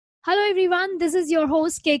Hello everyone, this is your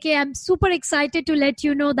host KK. I'm super excited to let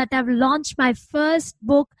you know that I've launched my first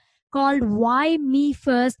book called Why Me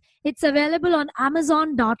First. It's available on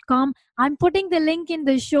amazon.com. I'm putting the link in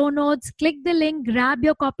the show notes. Click the link, grab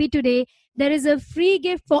your copy today. There is a free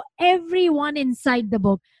gift for everyone inside the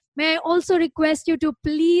book. May I also request you to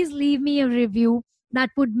please leave me a review?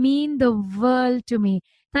 That would mean the world to me.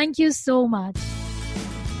 Thank you so much.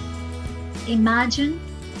 Imagine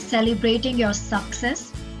celebrating your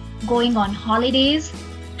success, going on holidays,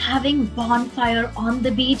 having bonfire on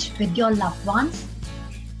the beach with your loved ones.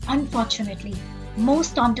 Unfortunately,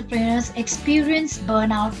 most entrepreneurs experience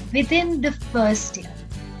burnout within the first year.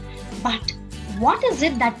 But what is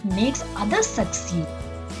it that makes others succeed?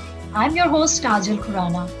 I'm your host Kajal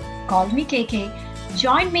Khurana. Call me KK.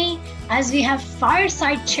 Join me as we have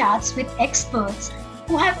fireside chats with experts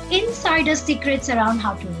who have insider secrets around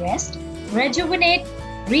how to rest, rejuvenate,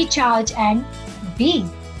 recharge, and be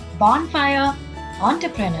bonfire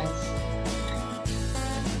entrepreneurs.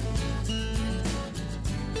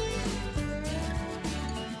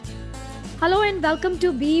 Hello and welcome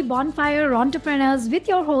to Be Bonfire Entrepreneurs with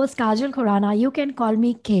your host Kajal Khurana. You can call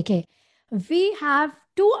me KK. We have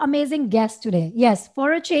two amazing guests today. Yes,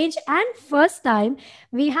 for a change and first time,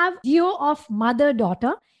 we have duo of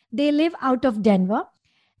mother-daughter. They live out of Denver.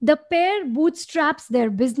 The pair bootstraps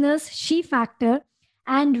their business, She Factor,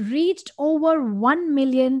 and reached over 1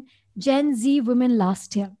 million Gen Z women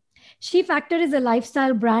last year. She Factor is a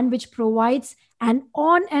lifestyle brand which provides an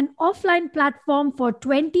on and offline platform for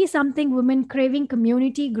 20 something women craving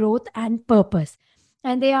community growth and purpose.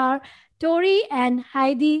 And they are Tori and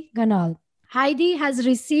Heidi Ganal. Heidi has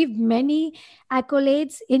received many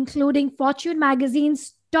accolades, including Fortune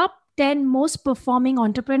magazine's top 10 most performing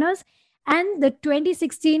entrepreneurs and the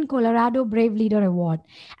 2016 Colorado Brave Leader Award.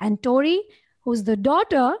 And Tori, who's the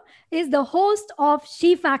daughter, is the host of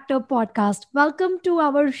She Factor podcast. Welcome to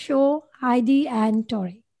our show, Heidi and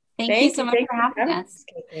Tori. Thank you so much for having us.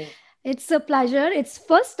 It's a pleasure. It's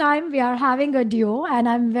first time we are having a duo, and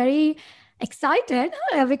I'm very excited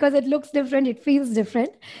because it looks different. It feels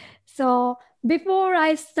different. So before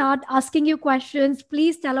I start asking you questions,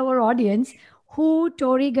 please tell our audience who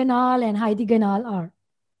Tori Ganal and Heidi Ganal are.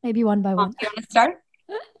 Maybe one by one. Do you want to start?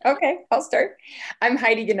 Okay, I'll start. I'm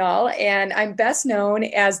Heidi Ganal, and I'm best known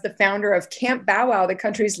as the founder of Camp Bow Wow, the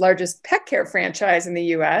country's largest pet care franchise in the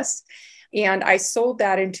U.S. And I sold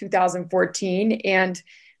that in 2014 and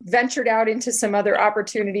ventured out into some other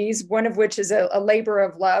opportunities, one of which is a labor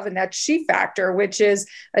of love, and that's She Factor, which is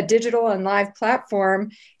a digital and live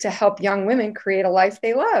platform to help young women create a life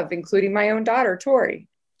they love, including my own daughter, Tori.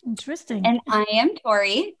 Interesting. And I am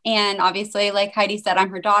Tori. And obviously, like Heidi said, I'm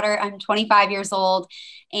her daughter. I'm 25 years old.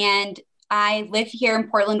 And I live here in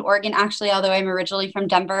Portland, Oregon, actually, although I'm originally from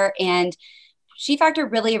Denver. And She Factor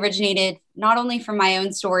really originated not only from my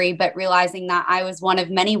own story, but realizing that I was one of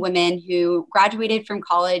many women who graduated from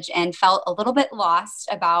college and felt a little bit lost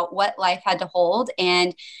about what life had to hold.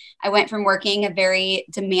 And I went from working a very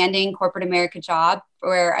demanding corporate America job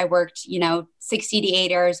where I worked, 60 to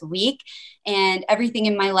 8 hours a week. And everything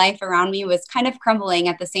in my life around me was kind of crumbling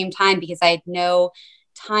at the same time because I had no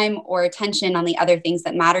time or attention on the other things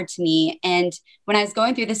that mattered to me. And when I was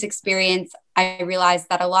going through this experience, I realized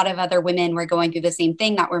that a lot of other women were going through the same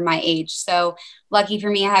thing that were my age. So lucky for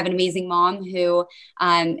me, I have an amazing mom who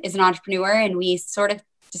is an entrepreneur, and we sort of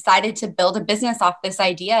decided to build a business off this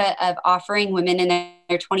idea of offering women in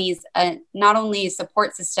their 20s not only a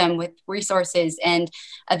support system with resources and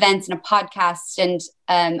events and a podcast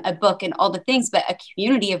and a book and all the things, but a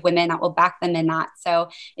community of women that will back them in that. So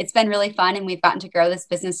it's been really fun, and we've gotten to grow this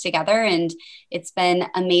business together, and it's been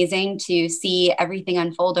amazing to see everything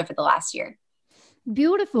unfold over the last year.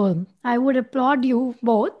 Beautiful. I would applaud you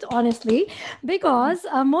both, honestly, because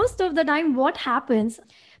most of the time what happens,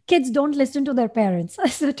 kids don't listen to their parents.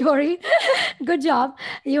 So Tori, good job.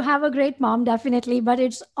 You have a great mom, definitely, but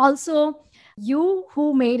it's also you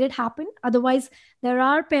who made it happen. Otherwise, there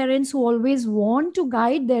are parents who always want to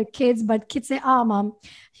guide their kids, but kids say, mom,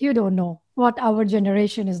 you don't know what our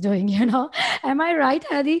generation is doing, Am I right,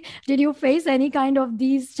 Heidi? Did you face any kind of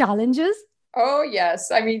these challenges? Oh,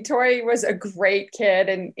 yes. I mean, Tori was a great kid,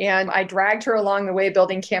 and I dragged her along the way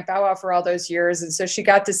building Camp Bow Wow for all those years. And so she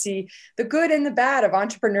got to see the good and the bad of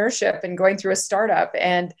entrepreneurship and going through a startup.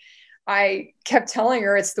 And I kept telling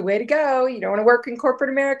her it's the way to go. You don't want to work in corporate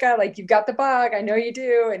America. Like, you've got the bug. I know you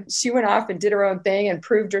do. And she went off and did her own thing and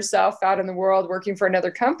proved herself out in the world working for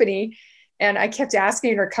another company. And I kept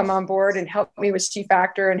asking her to come on board and help me with She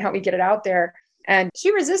Factor and help me get it out there. And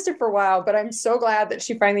she resisted for a while, but I'm so glad that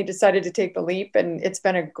she finally decided to take the leap. And it's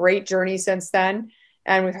been a great journey since then.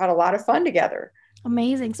 And we've had a lot of fun together.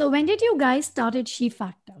 Amazing. So when did you guys started She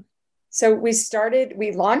Factor? So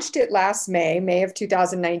we launched it last May of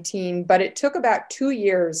 2019, but it took about 2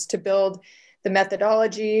 years to build the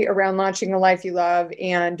methodology around launching a life you love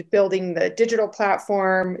and building the digital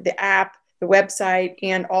platform, the app, the website,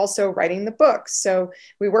 and also writing the book. So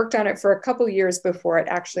we worked on it for a couple of years before it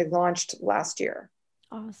actually launched last year.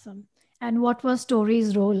 Awesome. And what was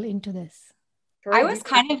Tori's role into this? I was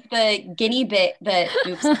kind of the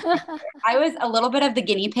I was a little bit of the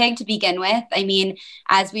guinea pig to begin with. I mean,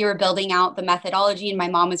 as we were building out the methodology and my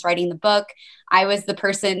mom was writing the book, I was the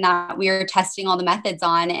person that we were testing all the methods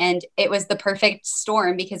on. And it was the perfect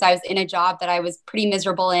storm because I was in a job that I was pretty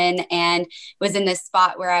miserable in and was in this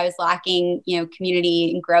spot where I was lacking, community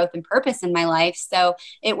and growth and purpose in my life. So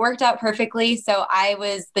it worked out perfectly. So I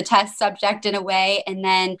was the test subject in a way. And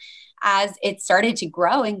then as it started to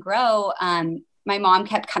grow and grow, my mom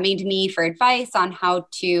kept coming to me for advice on how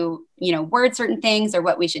to, word certain things or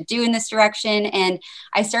what we should do in this direction. And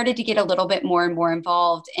I started to get a little bit more and more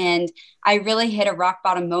involved. And I really hit a rock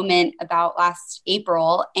bottom moment about last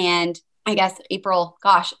April. And I guess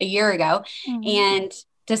a year ago. Mm-hmm. And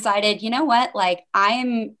decided, you know what, like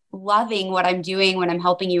I'm loving what I'm doing when I'm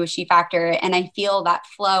helping you with She Factor. And I feel that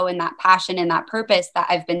flow and that passion and that purpose that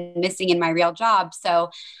I've been missing in my real job. So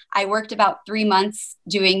I worked about 3 months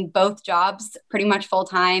doing both jobs pretty much full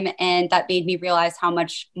time. And that made me realize how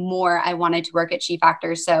much more I wanted to work at She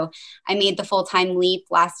Factor. So I made the full-time leap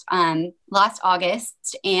last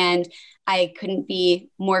August, and I couldn't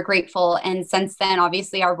be more grateful. And since then,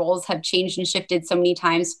 obviously our roles have changed and shifted so many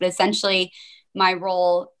times, but essentially my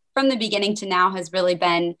role from the beginning to now has really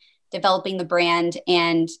been developing the brand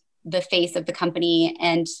and the face of the company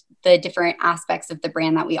and the different aspects of the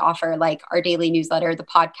brand that we offer, like our daily newsletter, the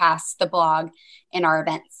podcast, the blog, and our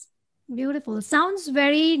events. Beautiful. Sounds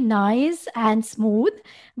very nice and smooth,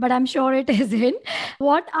 but I'm sure it isn't.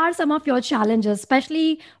 What are some of your challenges,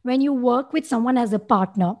 especially when you work with someone as a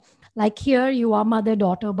partner? Like here, you are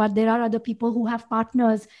mother-daughter, but there are other people who have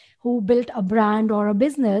partners who built a brand or a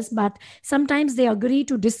business, but sometimes they agree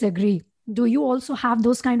to disagree. Do you also have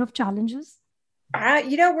those kind of challenges?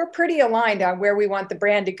 We're pretty aligned on where we want the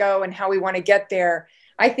brand to go and how we want to get there.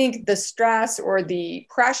 I think the stress or the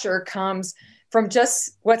pressure comes from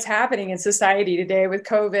just what's happening in society today with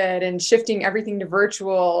COVID and shifting everything to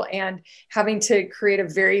virtual and having to create a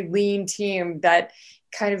very lean team that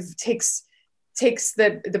kind of takes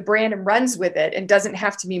the brand and runs with it and doesn't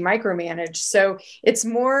have to be micromanaged. So it's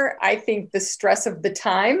more, I think, the stress of the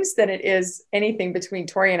times than it is anything between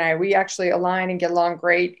Tori and I. We actually align and get along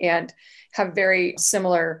great and have very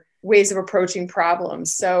similar ways of approaching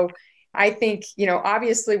problems. So I think,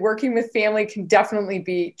 obviously working with family can definitely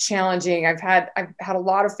be challenging. I've had a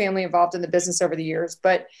lot of family involved in the business over the years,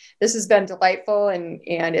 but this has been delightful and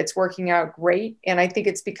it's working out great. And I think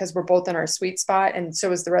it's because we're both in our sweet spot, and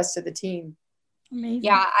so is the rest of the team. Amazing.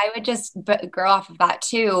 Yeah, I would just grow off of that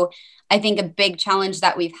too. I think a big challenge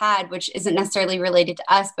that we've had, which isn't necessarily related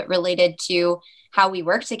to us, but related to how we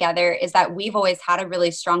work together, is that we've always had a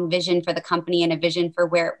really strong vision for the company and a vision for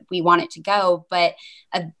where we want it to go. But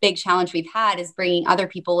a big challenge we've had is bringing other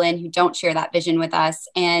people in who don't share that vision with us.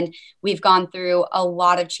 And we've gone through a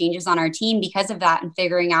lot of changes on our team because of that, and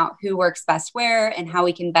figuring out who works best where and how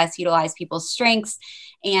we can best utilize people's strengths.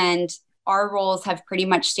 And our roles have pretty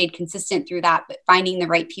much stayed consistent through that, but finding the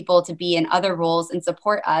right people to be in other roles and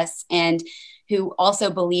support us, and who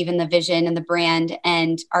also believe in the vision and the brand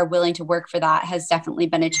and are willing to work for that, has definitely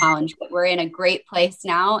been a challenge. But we're in a great place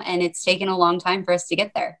now, and it's taken a long time for us to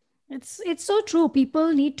get there. It's so true.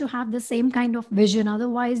 People need to have the same kind of vision.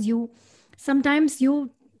 Otherwise, sometimes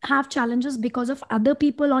you have challenges because of other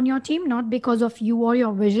people on your team, not because of you or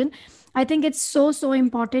your vision. I think it's so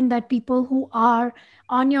important that people who are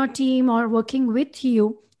on your team or working with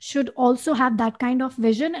you should also have that kind of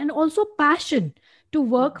vision and also passion to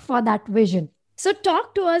work for that vision. So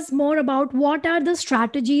talk to us more about what are the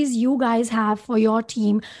strategies you guys have for your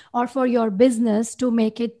team or for your business to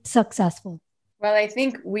make it successful. Well, I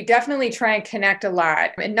think we definitely try and connect a lot,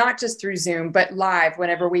 and not just through Zoom, but live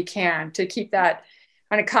whenever we can, to keep that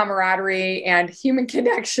kind of camaraderie and human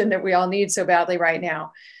connection that we all need so badly right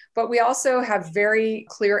now. But we also have very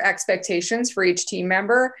clear expectations for each team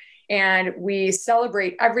member, and we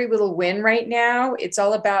celebrate every little win right now. It's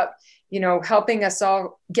all about, helping us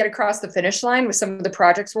all get across the finish line with some of the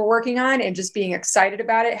projects we're working on, and just being excited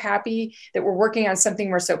about it, happy that we're working on something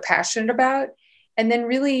we're so passionate about. And then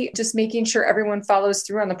really just making sure everyone follows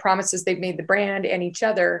through on the promises they've made the brand and each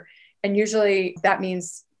other. And usually that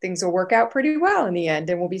means things will work out pretty well in the end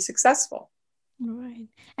and we'll be successful. Right.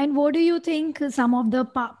 And what do you think some of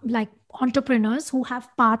the entrepreneurs who have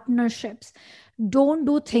partnerships, don't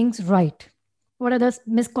do things right? What are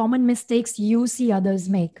the common mistakes you see others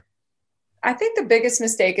make? I think the biggest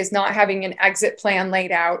mistake is not having an exit plan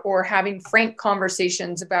laid out or having frank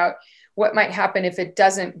conversations about what might happen if it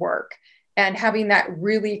doesn't work, and having that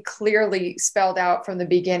really clearly spelled out from the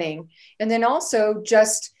beginning. And then also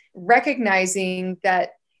just recognizing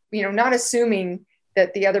that, not assuming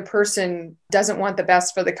that the other person doesn't want the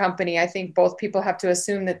best for the company. I think both people have to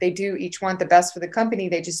assume that they do each want the best for the company.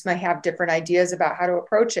 They just might have different ideas about how to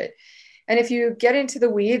approach it. And if you get into the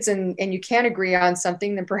weeds and you can't agree on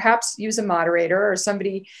something, then perhaps use a moderator or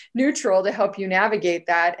somebody neutral to help you navigate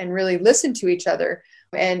that and really listen to each other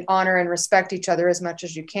and honor and respect each other as much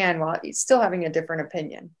as you can while still having a different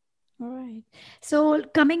opinion. All right. So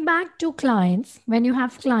coming back to clients, when you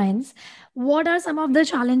have clients, what are some of the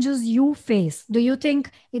challenges you face? Do you think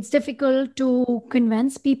it's difficult to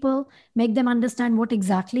convince people, make them understand what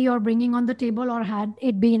exactly you're bringing on the table, or had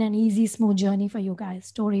it been an easy, smooth journey for you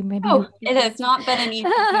guys? Tori, maybe it has not been an easy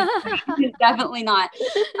journey. Definitely not.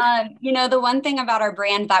 The one thing about our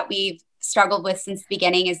brand that we've struggled with since the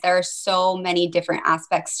beginning is there are so many different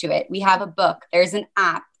aspects to it. We have a book, there's an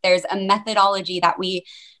app, there's a methodology that we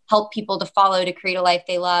help people to follow to create a life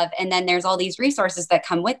they love. And then there's all these resources that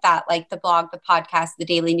come with that, like the blog, the podcast, the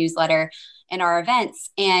daily newsletter, and our events.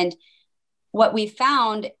 And what we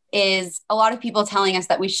found is a lot of people telling us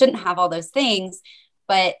that we shouldn't have all those things,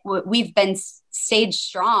 but we've been stayed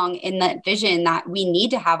strong in that vision that we need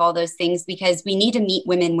to have all those things because we need to meet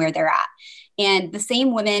women where they're at. And the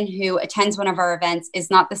same woman who attends one of our events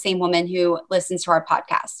is not the same woman who listens to our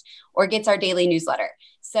podcast or gets our daily newsletter.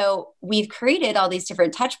 So we've created all these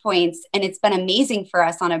different touch points, and it's been amazing for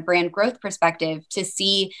us on a brand growth perspective to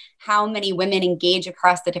see how many women engage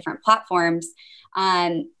across the different platforms.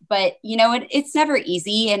 But it's never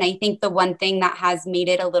easy. And I think the one thing that has made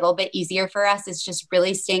it a little bit easier for us is just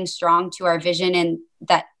really staying strong to our vision and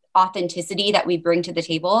that authenticity that we bring to the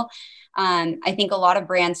table. I think a lot of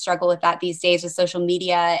brands struggle with that these days with social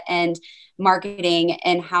media and marketing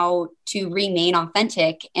and how to remain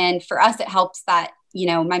authentic. And for us, it helps that,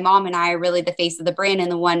 my mom and I are really the face of the brand and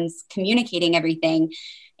the ones communicating everything,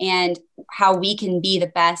 and how we can be the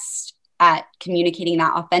best at communicating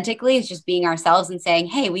that authentically is just being ourselves and saying,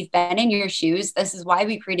 hey, we've been in your shoes. This is why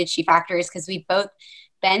we created She Factors, because we've both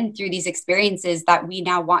been through these experiences that we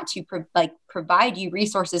now want to provide you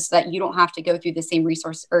resources so that you don't have to go through the same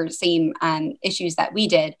resource or same issues that we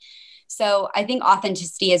did. So I think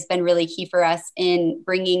authenticity has been really key for us in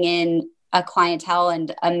bringing in a clientele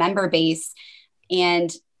and a member base.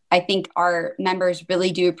 And I think our members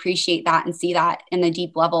really do appreciate that and see that in a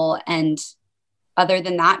deep level. And other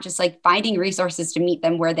than that, just finding resources to meet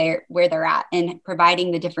them where they're at and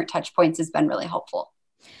providing the different touch points has been really helpful.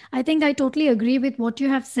 I think I totally agree with what you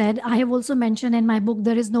have said. I have also mentioned in my book,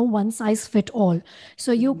 there is no one size fit all.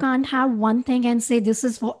 So you can't have one thing and say this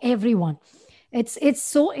is for everyone. It's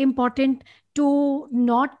so important to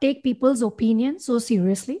not take people's opinion so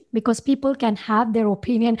seriously, because people can have their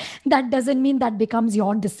opinion. That doesn't mean that becomes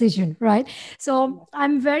your decision, right? So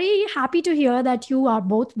I'm very happy to hear that you are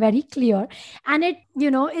both very clear. And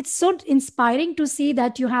it's so inspiring to see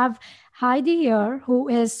that you have Heidi here, who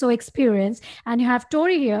is so experienced, and you have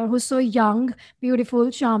Tori here, who's so young,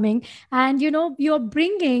 beautiful, charming. And, you're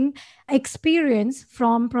bringing experience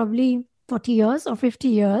from probably 40 years or 50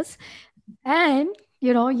 years and,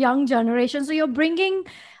 young generation. So you're bringing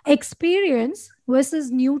experience versus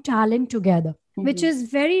new talent together, which is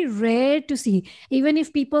very rare to see. Even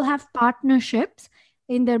if people have partnerships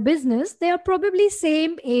in their business, they are probably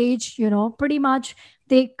same age, pretty much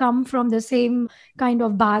they come from the same kind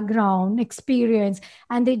of background, experience,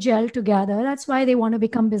 and they gel together. That's why they want to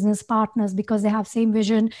become business partners, because they have same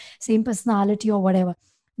vision, same personality or whatever.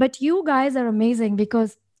 But you guys are amazing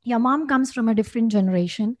because your mom comes from a different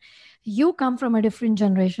generation. You come from a different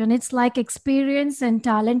generation. It's like experience and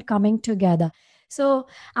talent coming together. So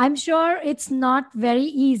I'm sure it's not very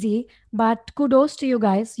easy, but kudos to you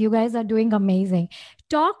guys. You guys are doing amazing.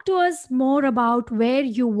 Talk to us more about where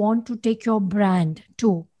you want to take your brand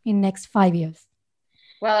to in next 5 years.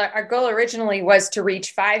 Well, our goal originally was to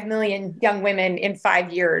reach 5 million young women in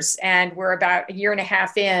 5 years. And we're about a year and a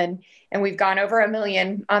half in, and we've gone over 1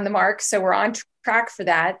 million on the mark. So we're on track for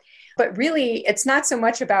that. But really, it's not so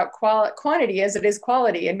much about quantity as it is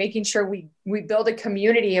quality, and making sure we build a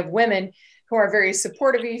community of women who are very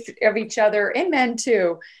supportive of each other, and men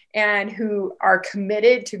too, and who are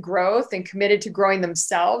committed to growth and committed to growing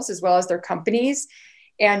themselves as well as their companies,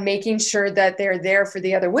 and making sure that they're there for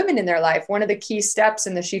the other women in their life. One of the key steps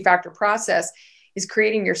in the She Factor process is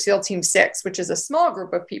creating your SEAL Team 6, which is a small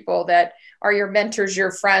group of people that are your mentors,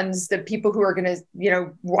 your friends, the people who are going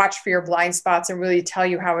to, watch for your blind spots and really tell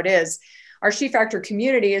you how it is. Our She Factor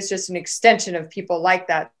community is just an extension of people like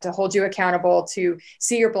that to hold you accountable, to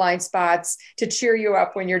see your blind spots, to cheer you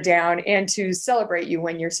up when you're down, and to celebrate you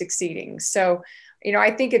when you're succeeding. So,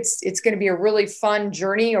 I think it's going to be a really fun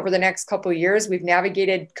journey over the next couple of years. We've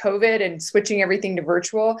navigated COVID and switching everything to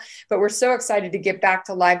virtual, but we're so excited to get back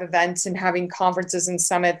to live events and having conferences and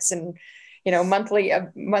summits and, monthly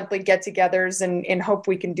get-togethers, and hope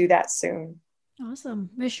we can do that soon.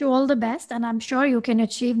 Awesome. Wish you all the best, and I'm sure you can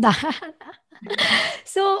achieve that.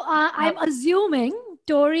 So I'm assuming,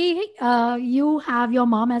 Tori, you have your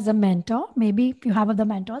mom as a mentor. Maybe you have other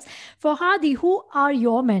mentors. For Hadi, who are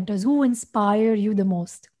your mentors? Who inspire you the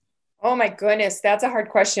most? Oh my goodness, that's a hard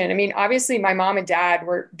question. I mean, obviously my mom and dad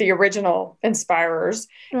were the original inspirers.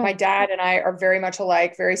 Right. My dad and I are very much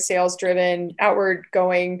alike, very sales driven, outward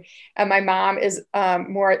going. And my mom is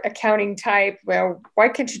more accounting type. Well, why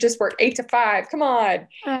can't you just work 8 to 5? Come on.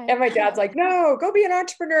 Right. And my dad's like, no, go be an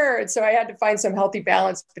entrepreneur. And so I had to find some healthy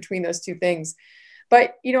balance between those two things.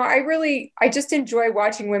 But, I just enjoy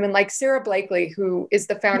watching women like Sarah Blakely, who is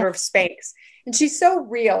the founder of Spanx. And she's so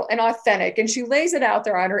real and authentic. And she lays it out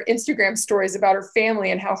there on her Instagram stories about her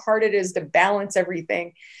family and how hard it is to balance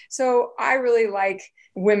everything. So I really like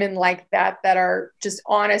women like that are just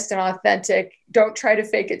honest and authentic. Don't try to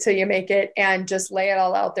fake it till you make it, and just lay it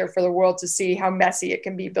all out there for the world to see how messy it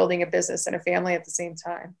can be building a business and a family at the same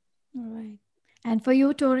time. All right. And for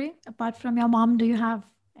you, Tori, apart from your mom, do you have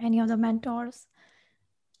any other mentors?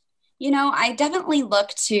 I definitely look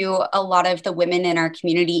to a lot of the women in our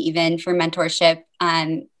community, even for mentorship.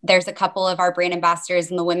 There's a couple of our brand ambassadors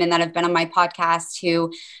and the women that have been on my podcast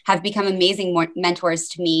who have become amazing mentors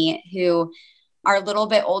to me, who are a little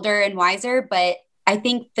bit older and wiser. But I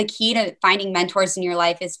think the key to finding mentors in your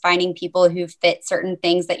life is finding people who fit certain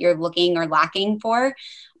things that you're looking or lacking for.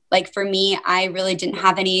 Like for me, I really didn't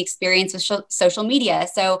have any experience with social media.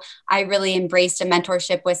 So I really embraced a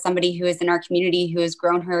mentorship with somebody who is in our community who has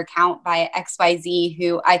grown her account by XYZ,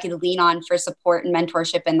 who I could lean on for support and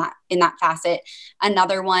mentorship in that facet.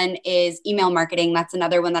 Another one is email marketing. That's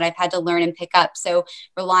another one that I've had to learn and pick up. So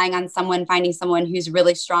relying on finding someone who's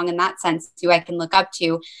really strong in that sense, who I can look up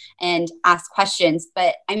to and ask questions.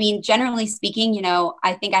 But I mean, generally speaking,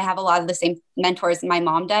 I think I have a lot of the same mentors my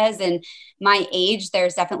mom does. And my age,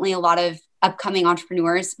 there's definitely a lot of upcoming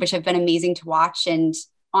entrepreneurs, which have been amazing to watch. And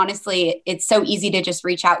honestly, it's so easy to just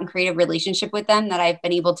reach out and create a relationship with them that I've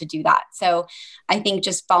been able to do that. So I think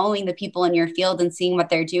just following the people in your field and seeing what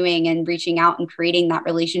they're doing and reaching out and creating that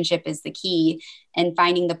relationship is the key. And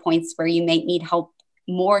finding the points where you may need help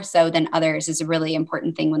more so than others is a really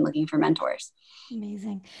important thing when looking for mentors.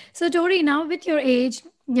 Amazing. So Tori, now with your age,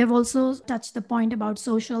 you've also touched the point about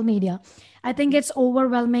social media. I think it's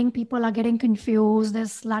overwhelming. People are getting confused.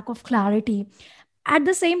 There's lack of clarity. At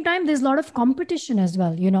the same time, there's a lot of competition as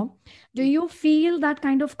well, Do you feel that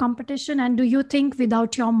kind of competition? And do you think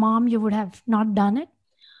without your mom, you would have not done it?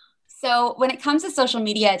 So when it comes to social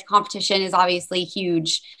media, competition is obviously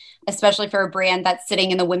huge, especially for a brand that's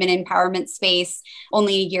sitting in the women empowerment space,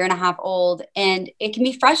 only a year and a half old. And it can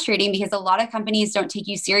be frustrating because a lot of companies don't take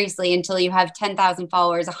you seriously until you have 10,000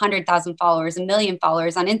 followers, 100,000 followers, 1 million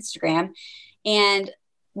followers on Instagram. And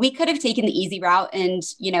we could have taken the easy route and,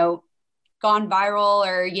 gone viral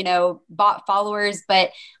or, bought followers. But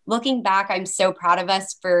looking back, I'm so proud of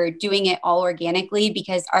us for doing it all organically,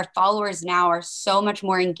 because our followers now are so much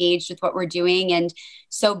more engaged with what we're doing and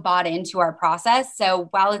so bought into our process. So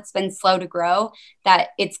while it's been slow to grow, that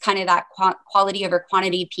it's kind of that quality over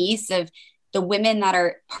quantity piece of the women that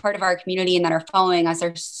are part of our community and that are following us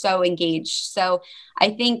are so engaged. So I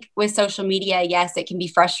think with social media, yes, it can be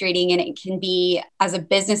frustrating, and it can be, as a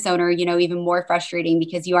business owner, even more frustrating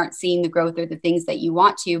because you aren't seeing the growth or the things that you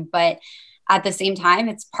want to. But at the same time,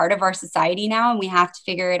 it's part of our society now, and we have to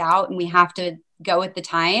figure it out, and we have to go with the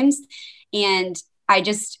times. And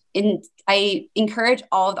I encourage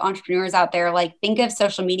all of the entrepreneurs out there, think of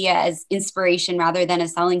social media as inspiration rather than a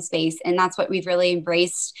selling space. And that's what we've really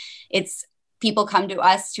embraced. It's people come to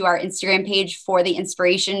us, to our Instagram page, for the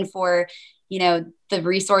inspiration, for, the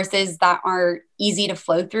resources that are easy to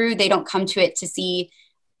flow through. They don't come to it to see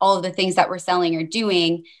all of the things that we're selling or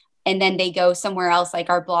doing. And then they go somewhere else, like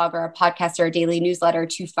our blog or our podcast or our daily newsletter,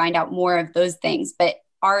 to find out more of those things. But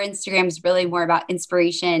our Instagram is really more about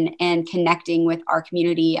inspiration and connecting with our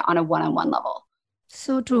community on a one-on-one level.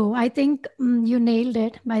 So true. I think you nailed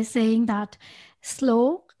it by saying that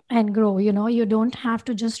slow and grow. You don't have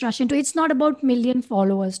to just rush into it. It's not about million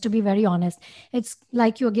followers, to be very honest. It's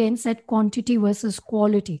like you again said, quantity versus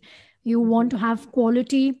quality. You want to have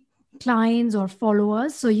quality clients or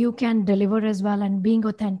followers so you can deliver as well. And being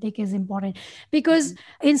authentic is important, because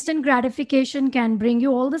instant gratification can bring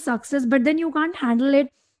you all the success, but then you can't handle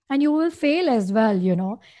it and you will fail as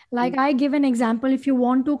well. Like I give an example: if you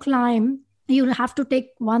want to climb, you'll have to take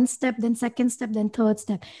one step, then second step, then third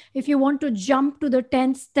step. If you want to jump to the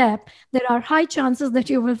 10th step, there are high chances that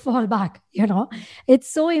you will fall back.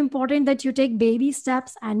 It's so important that you take baby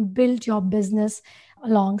steps and build your business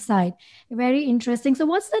alongside. Very interesting. So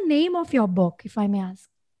what's the name of your book, if I may ask?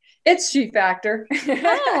 It's She Factor.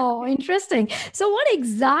 Oh, interesting. So what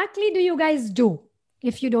exactly do you guys do,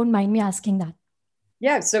 if you don't mind me asking that?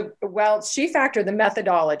 Yeah. So, well, She Factor, the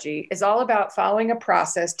methodology, is all about following a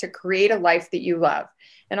process to create a life that you love.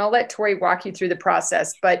 And I'll let Tori walk you through the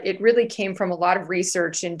process, but it really came from a lot of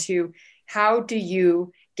research into how do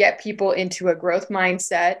you get people into a growth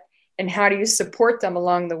mindset, and how do you support them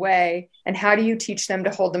along the way? And how do you teach them to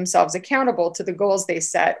hold themselves accountable to the goals they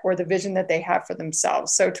set or the vision that they have for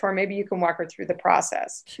themselves? So, Tori, maybe you can walk her through the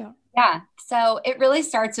process. Sure. Yeah. So it really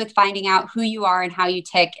starts with finding out who you are and how you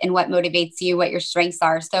tick and what motivates you, what your strengths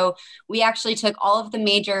are. So we actually took all of the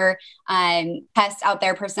major tests out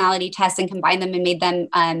there, personality tests, and combined them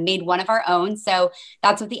and made one of our own. So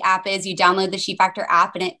that's what the app is. You download the She Factor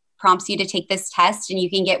app and it prompts you to take this test, and you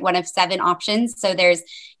can get one of 7 options. So there's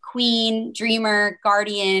Queen, Dreamer,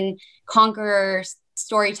 Guardian, Conqueror,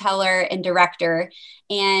 Storyteller, and Director.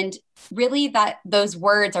 And really that those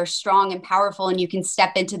words are strong and powerful, and you can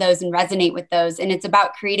step into those and resonate with those. And it's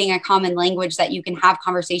about creating a common language that you can have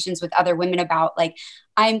conversations with other women about, like,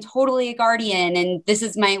 I'm totally a guardian and this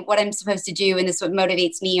is what I'm supposed to do. And this is what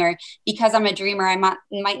motivates me. Or because I'm a dreamer, I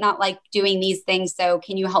might not like doing these things. So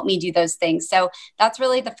can you help me do those things? So that's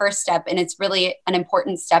really the first step. And it's really an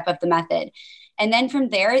important step of the method. And then from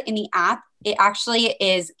there in the app, it actually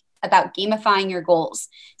is about gamifying your goals.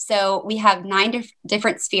 So we have 9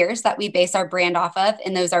 different spheres that we base our brand off of.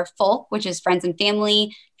 And those are Folk, which is friends and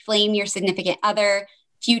family; Flame, your significant other;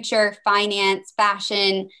 Future, finance;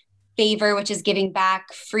 Fashion; Favor, which is giving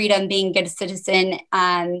back; Freedom, being a good citizen.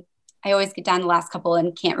 I always get down the last couple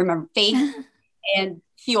and can't remember. Faith; and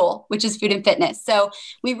Fuel, which is food and fitness. So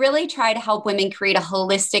we really try to help women create a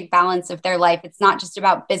holistic balance of their life. It's not just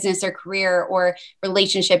about business or career or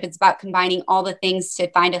relationship. It's about combining all the things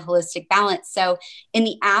to find a holistic balance. So in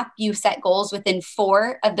the app, you set goals within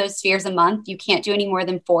 4 of those spheres a month. You can't do any more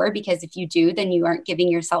than 4, because if you do, then you aren't giving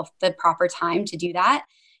yourself the proper time to do that.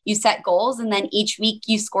 You set goals, and then each week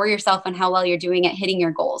you score yourself on how well you're doing at hitting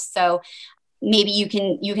your goals. So maybe you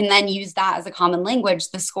can then use that as a common language.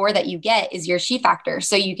 The score that you get is your She Factor.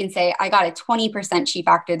 So you can say, I got a 20% She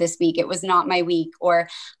Factor this week. It was not my week. Or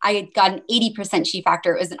I got an 80% She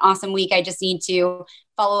Factor. It was an awesome week. I just need to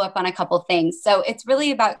follow up on a couple things. So it's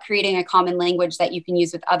really about creating a common language that you can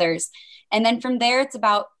use with others. And then from there, it's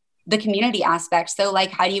about the community aspect. So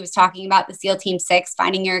like Heidi was talking about, the SEAL Team 6,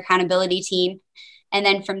 finding your accountability team. And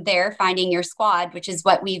then from there, finding your squad, which is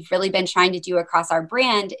what we've really been trying to do across our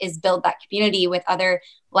brand, is build that community with other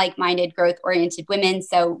like-minded, growth-oriented women.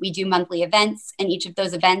 So we do monthly events, and each of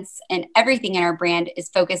those events and everything in our brand is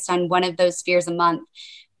focused on one of those spheres a month,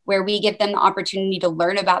 where we give them the opportunity to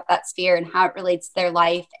learn about that sphere and how it relates to their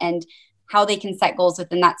life and how they can set goals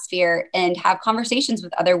within that sphere, and have conversations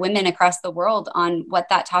with other women across the world on what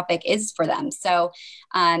that topic is for them. So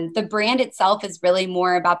the brand itself is really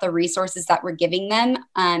more about the resources that we're giving them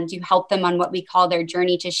to help them on what we call their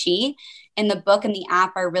journey to She. And the book and the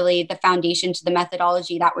app are really the foundation to the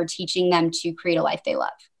methodology that we're teaching them to create a life they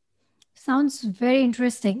love. Sounds very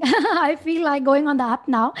interesting. I feel like going on the app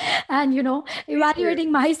now and, evaluating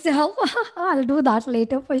myself. I'll do that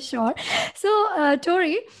later for sure. So,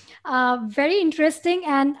 Tori, very interesting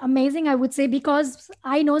and amazing, I would say, because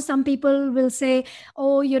I know some people will say,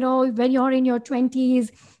 oh, when you're in your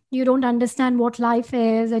 20s, you don't understand what life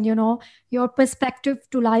is, and, your perspective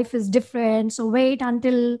to life is different. So wait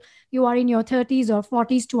until you are in your 30s or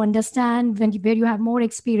 40s to understand where you have more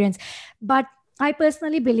experience. But I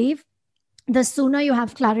personally believe the sooner you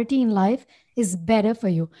have clarity in life is better for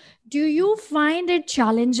you. Do you find it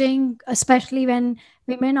challenging, especially when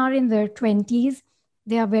women are in their 20s?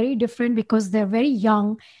 They are very different because they're very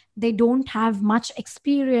young. They don't have much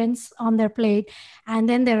experience on their plate. And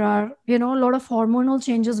then there are, a lot of hormonal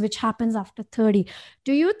changes which happens after 30.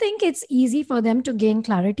 Do you think it's easy for them to gain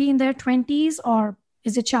clarity in their 20s, or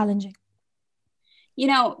is it challenging?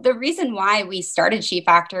 The reason why we started She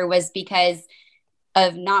Factor was because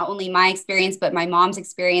of not only my experience, but my mom's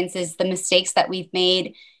experiences, the mistakes that we've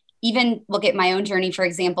made. Even look at my own journey, for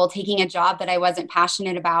example, taking a job that I wasn't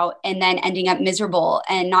passionate about and then ending up miserable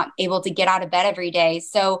and not able to get out of bed every day.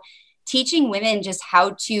 So teaching women just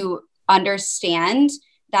how to understand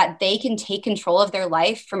that they can take control of their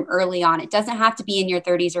life from early on. It doesn't have to be in your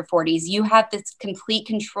 30s or 40s. You have this complete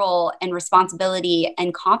control and responsibility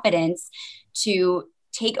and confidence to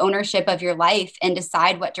take ownership of your life and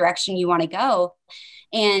decide what direction you want to go.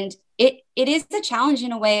 And it is a challenge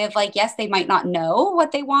in a way of like, yes, they might not know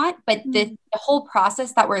what they want, but the whole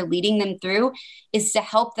process that we're leading them through is to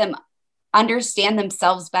help them understand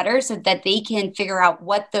themselves better so that they can figure out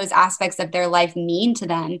what those aspects of their life mean to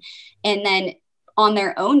them. And then on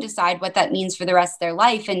their own, decide what that means for the rest of their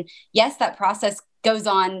life. And yes, that process goes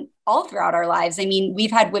on all throughout our lives. I mean,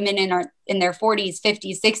 we've had women in their 40s,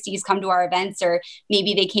 50s, 60s come to our events, or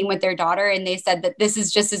maybe they came with their daughter and they said that this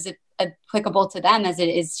is just as applicable to them as it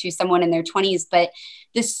is to someone in their 20s. But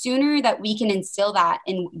the sooner that we can instill that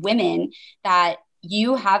in women, that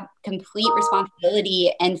you have complete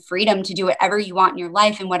responsibility and freedom to do whatever you want in your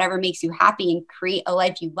life and whatever makes you happy and create a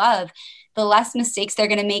life you love, the less mistakes they're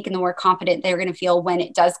going to make and the more confident they're going to feel when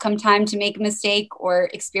it does come time to make a mistake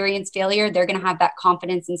or experience failure. They're going to have that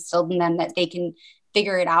confidence instilled in them that they can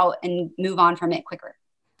figure it out and move on from it quicker.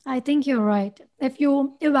 I think you're right. If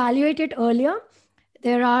you evaluate it earlier,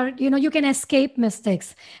 there are, you can escape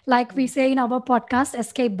mistakes. Like we say in our podcast,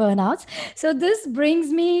 escape burnouts. So this brings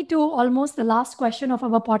me to almost the last question of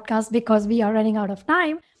our podcast because we are running out of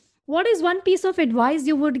time. What is one piece of advice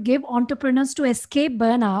you would give entrepreneurs to escape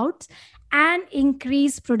burnouts and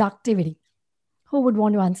increase productivity? Who would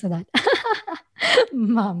want to answer that?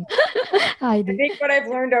 Mom. I think what I've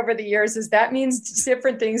learned over the years is that means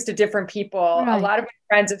different things to different people. Right. A lot of my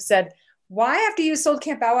friends have said, why after you sold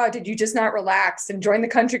Camp Bow Wow did you just not relax and join the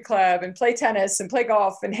country club and play tennis and play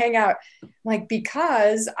golf and hang out? Like,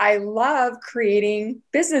 because I love creating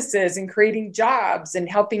businesses and creating jobs and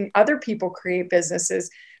helping other people create businesses.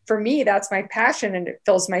 For me, that's my passion and it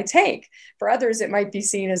fills my tank. For others, it might be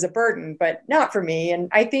seen as a burden, but not for me. And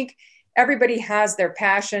I think everybody has their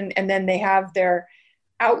passion and then they have their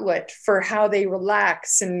outlet for how they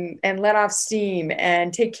relax and let off steam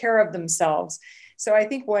and take care of themselves. So I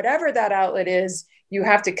think whatever that outlet is, you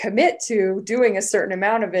have to commit to doing a certain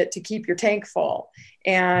amount of it to keep your tank full.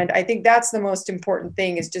 And I think that's the most important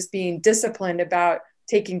thing, is just being disciplined about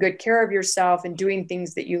taking good care of yourself and doing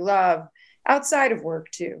things that you love outside of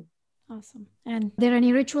work too. Awesome. And are there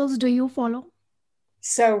any rituals do you follow?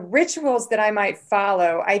 So rituals that I might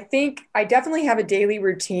follow, I think I definitely have a daily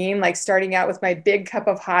routine, like starting out with my big cup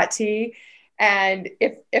of hot tea. And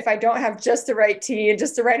if I don't have just the right tea and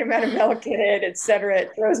just the right amount of milk in it, et cetera,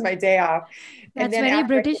 it throws my day off. That's very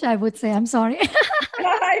British, I would say. I'm sorry.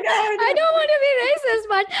 I know. I don't want to be racist,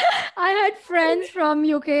 but I had friends from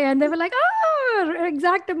UK and they were like,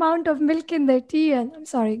 exact amount of milk in their tea. And I'm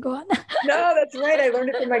sorry, go on. No, that's right. I learned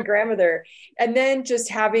it from my grandmother. And then just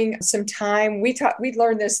having some time. We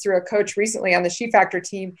learned this through a coach recently on the She Factor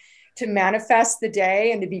team, to manifest the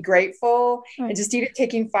day and to be grateful, right. And just even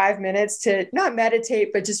taking 5 minutes to not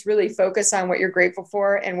meditate, but just really focus on what you're grateful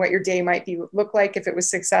for and what your day might look like if it was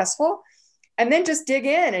successful. And then just dig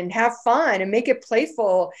in and have fun and make it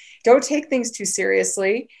playful. Don't take things too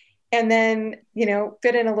seriously. And then,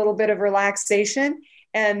 fit in a little bit of relaxation.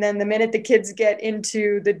 And then the minute the kids get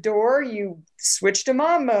into the door, you switch to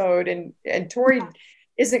mom mode. And Tori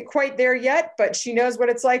isn't quite there yet, but she knows what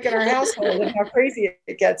it's like in our household and how crazy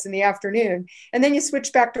it gets in the afternoon. And then you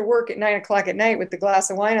switch back to work at 9:00 at night with the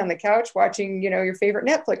glass of wine on the couch, watching, your favorite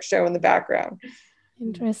Netflix show in the background.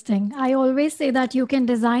 Interesting. I always say that you can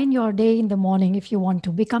design your day in the morning if you want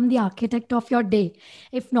to. Become the architect of your day,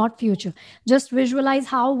 if not future. Just visualize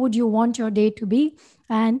how would you want your day to be.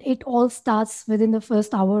 And it all starts within the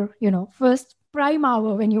first hour, first prime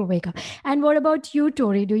hour when you wake up. And what about you,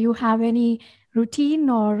 Tori? Do you have any routine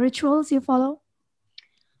or rituals you follow?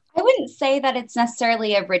 I wouldn't say that it's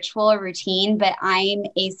necessarily a ritual or routine, but I'm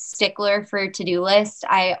a stickler for to-do list.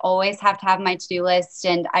 I always have to have my to-do list,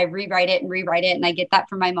 and I rewrite it. And I get that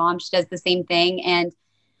from my mom. She does the same thing. And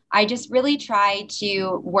I just really try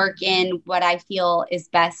to work in what I feel is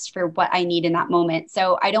best for what I need in that moment.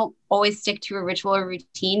 So I don't always stick to a ritual or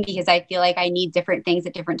routine because I feel like I need different things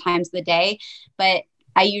at different times of the day. But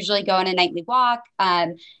I usually go on a nightly walk,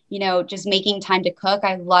 just making time to cook.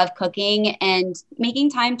 I love cooking, and making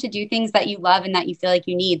time to do things that you love and that you feel like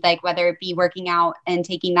you need, like whether it be working out and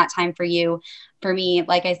taking that time for you. For me,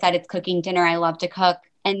 like I said, it's cooking dinner. I love to cook.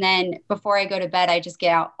 And then before I go to bed, I just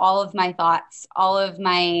get out all of my thoughts, all of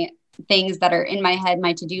my things that are in my head,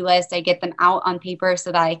 my to-do list. I get them out on paper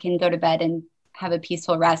so that I can go to bed and have a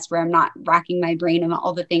peaceful rest where I'm not racking my brain on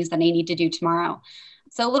all the things that I need to do tomorrow.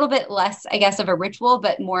 So a little bit less, I guess, of a ritual,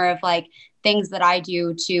 but more of like things that I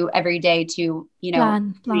do to every day to,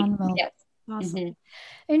 plan well. Yes. Awesome.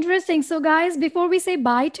 Mm-hmm. Interesting. So guys, before we say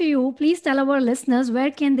bye to you, please tell our listeners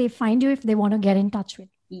where can they find you if they want to get in touch with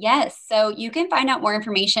you? Yes. So you can find out more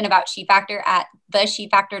information about She Factor at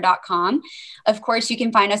theshefactor.com. Of course, you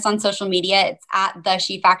can find us on social media. It's at The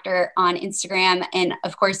She Factor on Instagram. And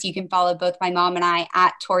of course, you can follow both my mom and I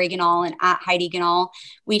at Tori Ganal and at Heidi Ganal.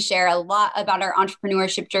 We share a lot about our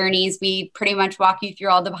entrepreneurship journeys. We pretty much walk you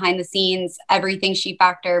through all the behind the scenes, everything She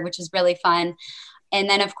Factor, which is really fun. And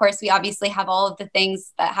then, of course, we obviously have all of the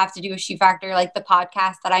things that have to do with She Factor, like the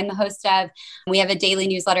podcast that I'm the host of. We have a daily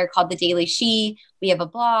newsletter called The Daily She. We have a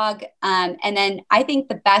blog. And then I think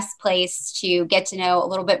the best place to get to know a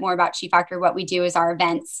little bit more about She Factor, what we do, is our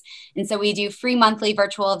events. And so we do free monthly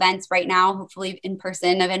virtual events right now, hopefully in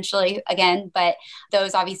person eventually again. But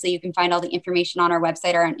those, obviously, you can find all the information on our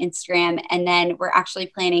website or on Instagram. And then we're actually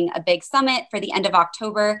planning a big summit for the end of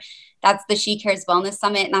October. That's the She Cares Wellness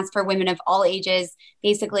Summit, and that's for women of all ages,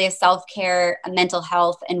 basically a self-care, a mental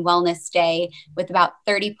health, and wellness day with about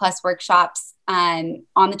 30 plus workshops on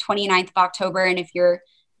the 29th of October. And if you're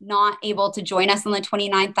not able to join us on the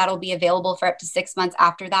 29th, that'll be available for up to 6 months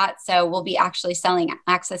after that. So we'll be actually selling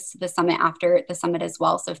access to the summit after the summit as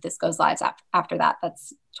well. So if this goes live after that,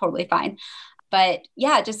 that's totally fine. But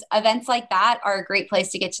yeah, just events like that are a great place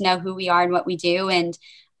to get to know who we are and what we do. And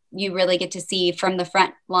you really get to see from the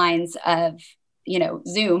front lines of,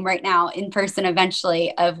 Zoom right now in person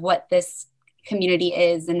eventually of what this community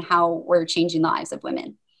is and how we're changing the lives of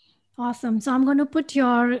women. Awesome. So I'm going to put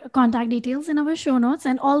your contact details in our show notes,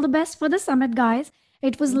 and all the best for the summit, guys.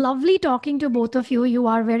 It was lovely talking to both of you. You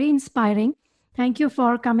are very inspiring. Thank you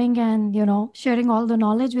for coming and, sharing all the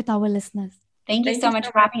knowledge with our listeners. Thank you so much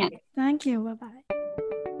for having us. Thank you. Bye-bye.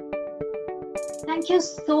 Thank you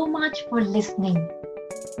so much for listening.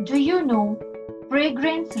 Do you know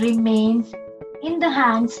fragrance remains in the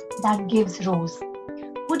hands that gives rose?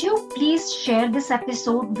 Would you please share this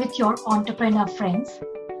episode with your entrepreneur friends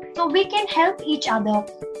so we can help each other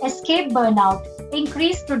escape burnout,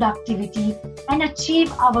 increase productivity, and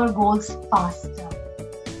achieve our goals faster?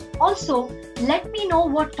 Also, let me know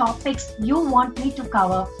what topics you want me to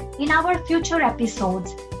cover in our future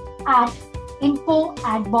episodes at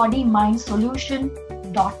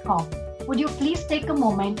info@bodymindsolution.com. Would you please take a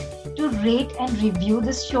moment to rate and review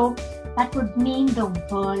this show? That would mean the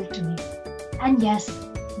world to me. And yes,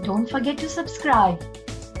 don't forget to subscribe.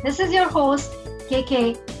 This is your host,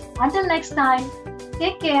 KK. Until next time,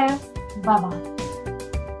 take care. Bye-bye.